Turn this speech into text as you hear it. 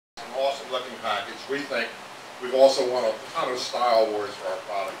looking package. We think we've also won a ton of style awards for our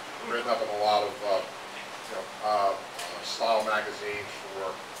product. We've written up in a lot of style magazines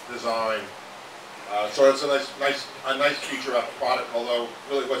for design. So it's a nice feature about the product, although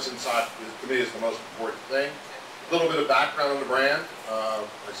really what's inside, to me, is the most important thing. A little bit of background on the brand.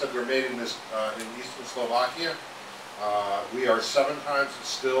 I said we're made in Eastern Slovakia. We are 7 times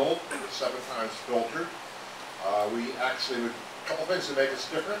distilled, we're 7 times filtered. We actually, a couple things that make us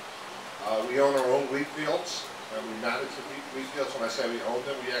different. We own our own wheat fields, and we manage the wheat fields. When I say we own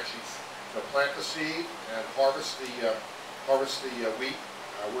them, we actually plant the seed and harvest the wheat.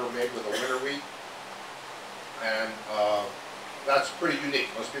 We're made with a winter wheat, and that's pretty unique.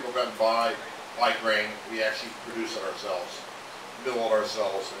 Most people go out and buy grain. We actually produce it ourselves, mill it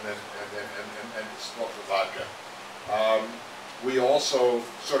ourselves, and distill it for vodka. We also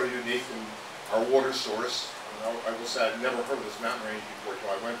sort of unique in our water source. I will say I'd never heard of this mountain range before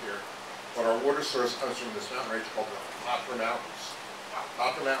until I went here, but our water source comes from this mountain range called the Gellner Mountains.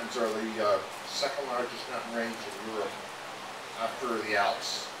 Gellner Mountains are the 2nd largest mountain range in Europe after the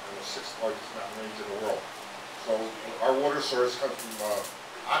Alps, and the 6th largest mountain range in the world. So our water source comes from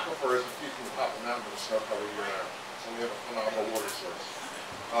aquifers that feed from the top of the mountain to the snow cover year round. So we have a phenomenal water source.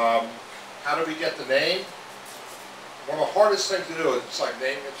 How do we get the name? One of the hardest things to do is it's like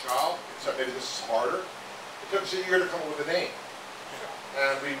naming a child, except maybe this is harder. It took us a year to come up with a name.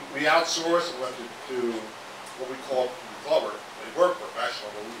 And we outsourced and went to what we call Glover. They were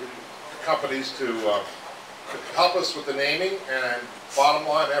professional, but we get companies to help us with the naming, and bottom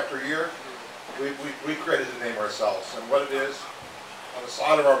line, after a year, we created the name ourselves. And what it is, on the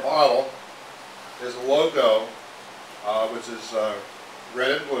side of our bottle, is a logo, which is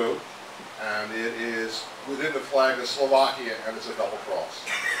red and blue, and it is within the flag of Slovakia, and it's a double cross.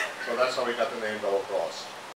 So that's how we got the name Double Cross.